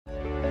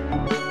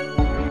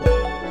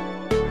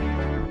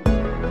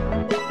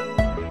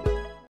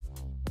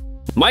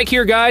Mike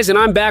here, guys, and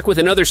I'm back with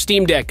another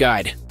Steam Deck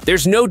guide.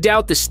 There's no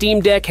doubt the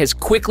Steam Deck has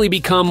quickly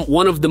become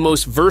one of the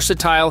most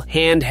versatile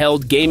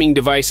handheld gaming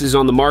devices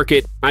on the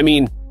market. I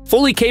mean,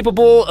 fully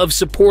capable of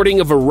supporting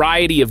a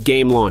variety of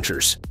game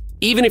launchers.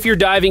 Even if you're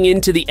diving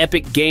into the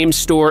Epic Games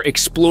Store,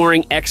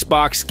 exploring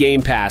Xbox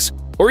Game Pass,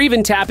 or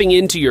even tapping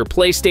into your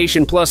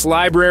PlayStation Plus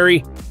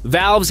library,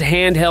 Valve's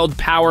handheld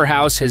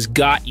powerhouse has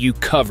got you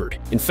covered.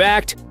 In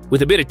fact,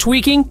 with a bit of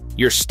tweaking,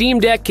 your Steam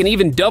Deck can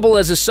even double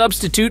as a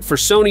substitute for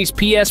Sony's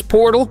PS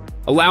Portal,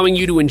 allowing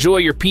you to enjoy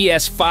your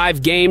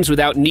PS5 games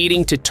without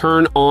needing to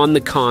turn on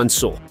the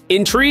console.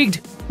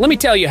 Intrigued? Let me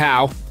tell you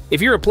how.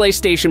 If you're a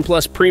PlayStation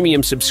Plus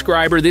Premium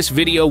subscriber, this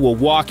video will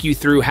walk you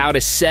through how to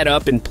set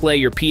up and play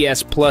your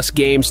PS Plus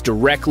games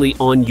directly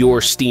on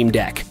your Steam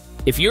Deck.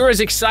 If you're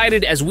as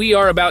excited as we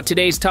are about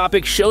today's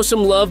topic, show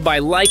some love by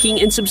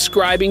liking and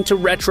subscribing to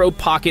Retro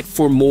Pocket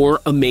for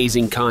more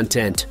amazing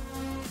content.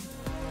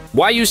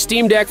 Why use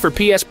Steam Deck for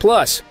PS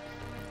Plus?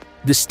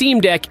 The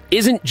Steam Deck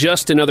isn't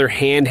just another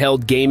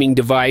handheld gaming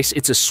device,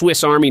 it's a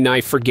Swiss Army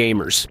knife for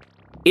gamers.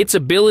 Its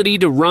ability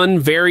to run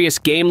various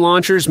game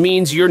launchers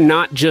means you're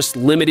not just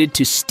limited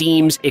to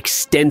Steam's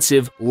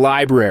extensive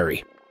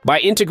library. By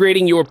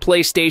integrating your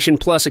PlayStation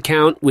Plus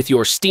account with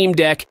your Steam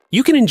Deck,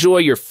 you can enjoy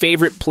your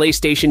favorite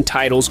PlayStation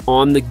titles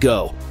on the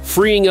go,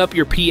 freeing up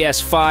your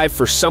PS5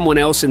 for someone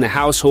else in the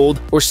household,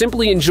 or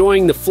simply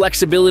enjoying the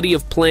flexibility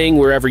of playing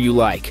wherever you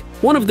like.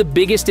 One of the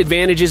biggest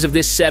advantages of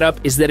this setup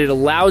is that it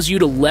allows you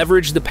to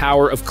leverage the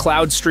power of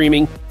cloud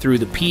streaming through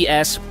the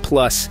PS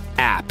Plus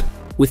app.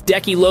 With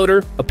Decky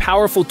Loader, a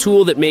powerful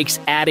tool that makes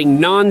adding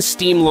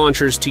non-Steam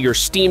launchers to your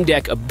Steam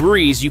Deck a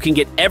breeze, you can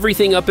get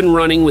everything up and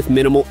running with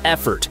minimal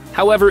effort.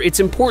 However, it's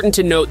important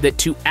to note that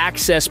to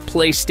access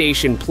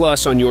PlayStation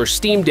Plus on your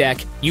Steam Deck,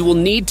 you will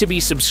need to be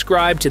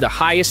subscribed to the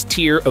highest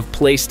tier of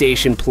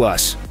PlayStation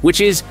Plus, which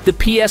is the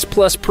PS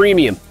Plus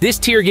Premium. This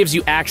tier gives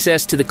you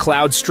access to the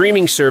cloud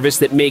streaming service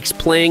that makes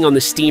playing on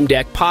the Steam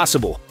Deck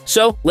possible.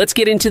 So, let's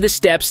get into the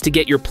steps to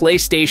get your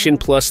PlayStation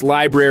Plus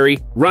library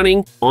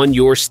running on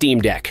your Steam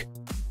Deck.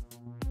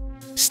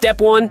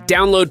 Step 1.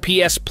 Download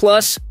PS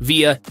Plus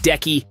via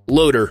Decky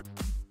Loader.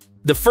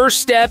 The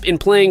first step in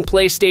playing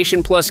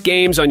PlayStation Plus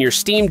games on your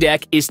Steam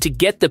Deck is to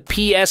get the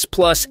PS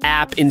Plus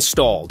app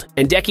installed,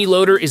 and Decky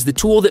Loader is the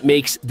tool that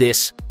makes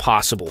this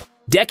possible.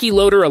 Decky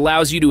Loader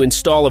allows you to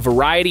install a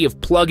variety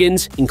of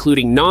plugins,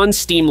 including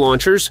non-Steam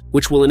launchers,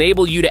 which will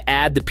enable you to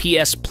add the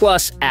PS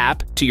Plus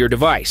app to your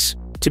device.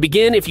 To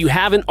begin, if you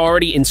haven't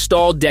already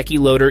installed Decky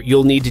Loader,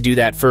 you'll need to do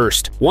that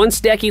first.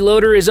 Once Decky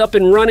Loader is up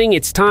and running,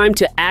 it's time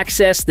to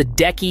access the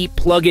Decky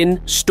plugin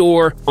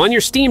store. On your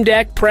Steam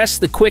Deck, press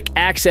the Quick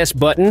Access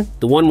button,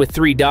 the one with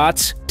 3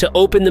 dots, to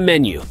open the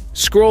menu.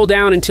 Scroll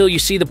down until you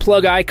see the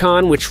plug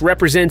icon, which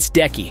represents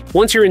Decky.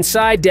 Once you're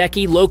inside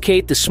Decky,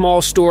 locate the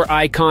small store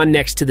icon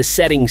next to the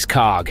settings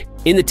cog.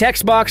 In the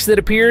text box that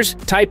appears,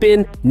 type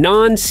in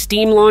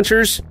non-Steam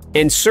launchers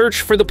and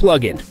search for the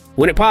plugin.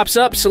 When it pops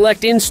up,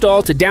 select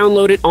Install to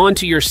download it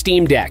onto your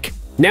Steam Deck.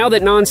 Now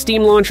that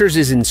non-Steam launchers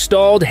is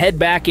installed, head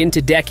back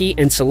into Decky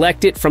and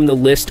select it from the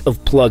list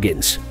of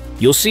plugins.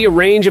 You'll see a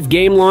range of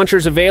game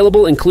launchers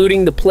available,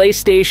 including the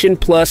PlayStation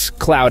Plus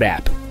Cloud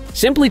app.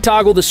 Simply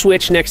toggle the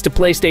switch next to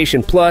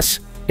PlayStation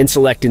Plus and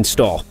select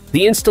Install.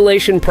 The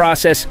installation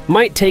process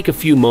might take a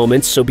few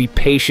moments, so be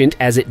patient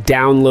as it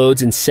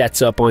downloads and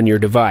sets up on your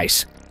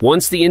device.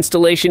 Once the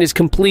installation is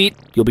complete,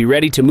 you'll be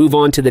ready to move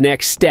on to the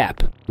next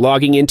step,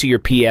 logging into your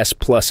PS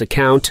Plus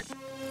account.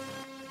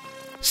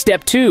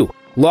 Step 2.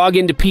 Log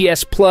into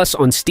PS Plus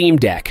on Steam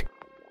Deck.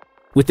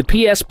 With the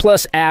PS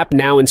Plus app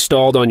now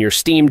installed on your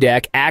Steam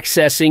Deck,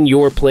 accessing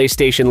your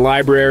PlayStation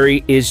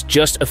library is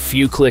just a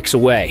few clicks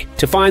away.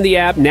 To find the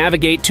app,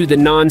 navigate to the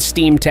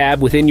Non-Steam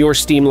tab within your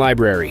Steam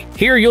library.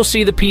 Here you'll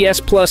see the PS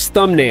Plus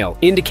thumbnail,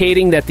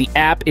 indicating that the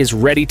app is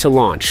ready to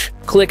launch.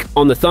 Click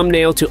on the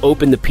thumbnail to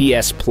open the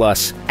PS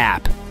Plus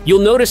app. You'll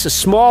notice a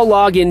small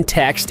login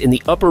text in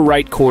the upper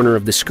right corner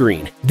of the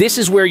screen. This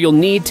is where you'll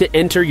need to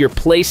enter your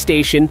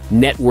PlayStation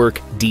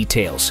network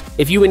details.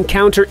 If you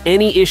encounter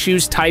any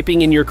issues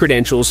typing in your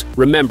credentials,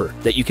 remember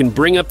that you can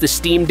bring up the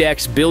Steam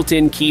Deck's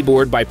built-in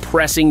keyboard by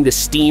pressing the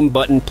Steam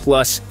button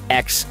plus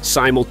X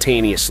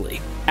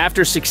simultaneously.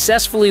 After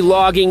successfully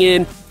logging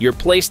in, your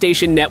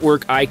PlayStation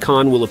Network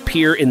icon will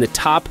appear in the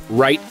top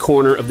right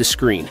corner of the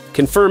screen,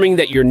 confirming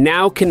that you're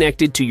now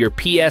connected to your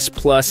PS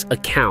Plus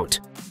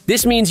account.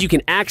 This means you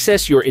can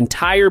access your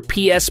entire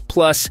PS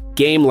Plus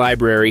game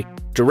library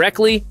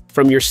directly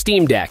from your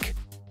Steam Deck.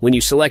 When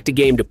you select a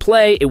game to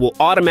play, it will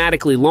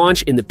automatically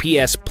launch in the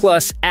PS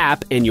Plus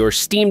app, and your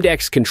Steam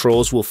Deck's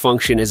controls will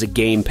function as a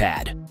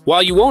gamepad.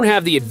 While you won't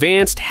have the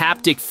advanced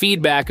haptic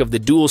feedback of the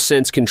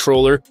DualSense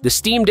controller, the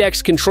Steam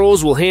Deck's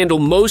controls will handle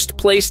most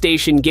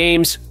PlayStation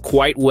games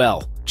quite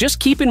well. Just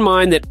keep in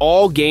mind that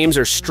all games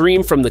are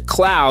streamed from the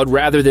cloud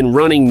rather than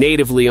running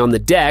natively on the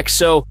deck,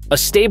 so a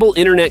stable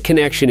internet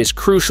connection is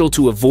crucial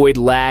to avoid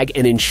lag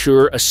and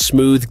ensure a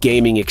smooth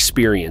gaming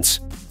experience.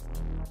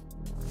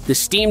 The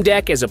Steam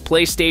Deck as a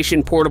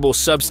PlayStation portable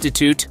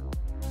substitute.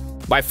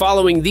 By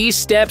following these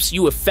steps,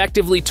 you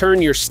effectively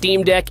turn your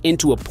Steam Deck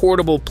into a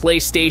portable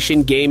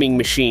PlayStation gaming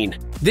machine.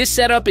 This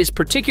setup is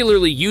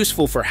particularly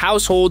useful for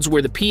households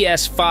where the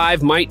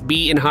PS5 might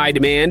be in high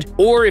demand,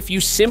 or if you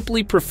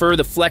simply prefer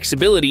the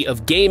flexibility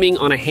of gaming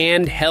on a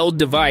handheld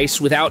device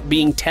without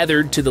being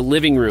tethered to the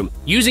living room.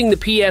 Using the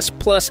PS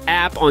Plus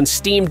app on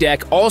Steam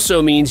Deck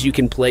also means you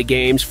can play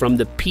games from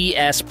the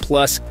PS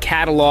Plus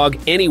catalog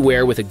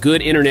anywhere with a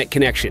good internet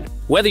connection.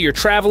 Whether you're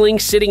traveling,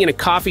 sitting in a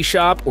coffee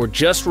shop, or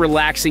just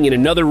relaxing in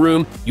another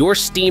room, your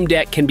Steam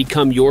Deck can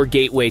become your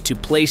gateway to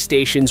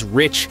PlayStation's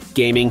rich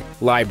gaming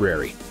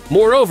library.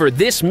 Moreover,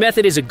 this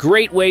method is a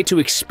great way to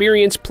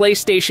experience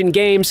PlayStation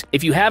games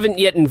if you haven't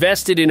yet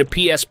invested in a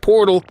PS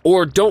Portal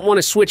or don't want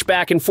to switch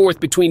back and forth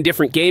between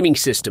different gaming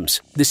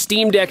systems. The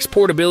Steam Deck's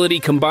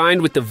portability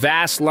combined with the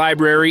vast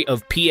library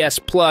of PS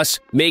Plus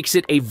makes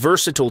it a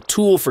versatile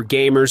tool for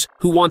gamers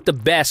who want the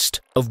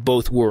best of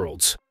both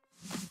worlds.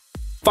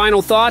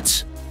 Final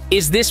thoughts?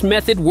 Is this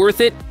method worth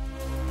it?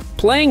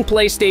 Playing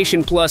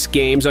PlayStation Plus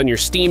games on your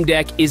Steam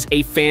Deck is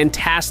a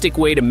fantastic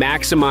way to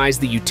maximize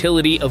the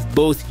utility of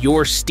both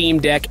your Steam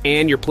Deck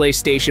and your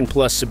PlayStation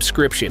Plus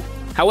subscription.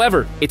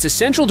 However, it's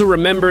essential to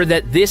remember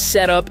that this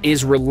setup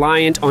is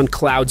reliant on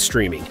cloud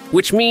streaming,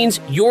 which means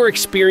your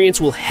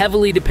experience will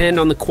heavily depend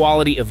on the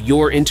quality of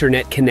your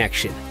internet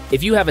connection.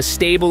 If you have a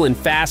stable and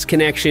fast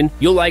connection,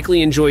 you'll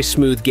likely enjoy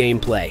smooth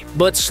gameplay.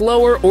 But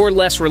slower or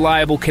less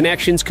reliable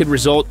connections could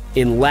result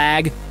in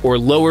lag or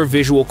lower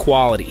visual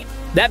quality.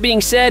 That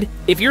being said,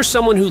 if you're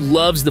someone who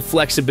loves the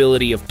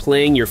flexibility of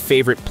playing your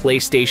favorite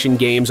PlayStation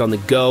games on the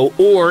go,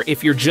 or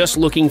if you're just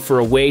looking for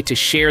a way to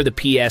share the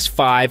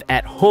PS5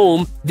 at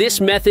home,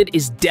 this method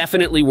is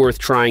definitely worth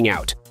trying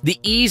out. The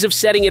ease of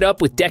setting it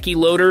up with Decky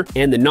Loader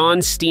and the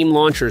non-Steam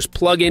Launchers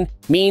plugin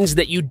means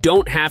that you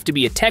don't have to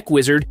be a tech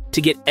wizard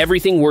to get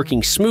everything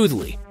working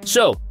smoothly.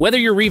 So, whether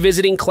you're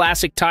revisiting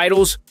classic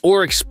titles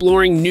or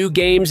exploring new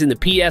games in the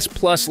PS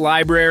Plus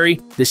library,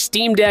 the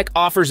Steam Deck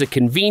offers a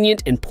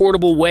convenient and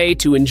portable way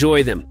to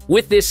enjoy them.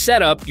 With this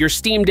setup, your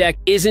Steam Deck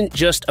isn't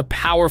just a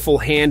powerful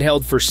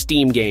handheld for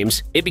Steam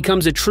games, it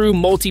becomes a true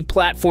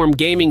multi-platform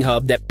gaming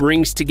hub that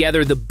brings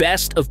together the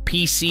best of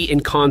PC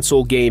and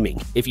console gaming.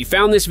 If you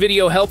found this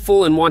video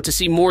helpful and want to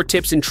see more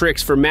tips and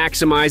tricks for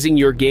maximizing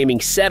your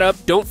gaming setup,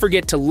 don't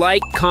forget to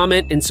like,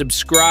 comment, and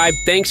subscribe.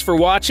 Thanks for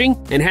watching,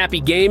 and happy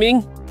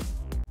gaming!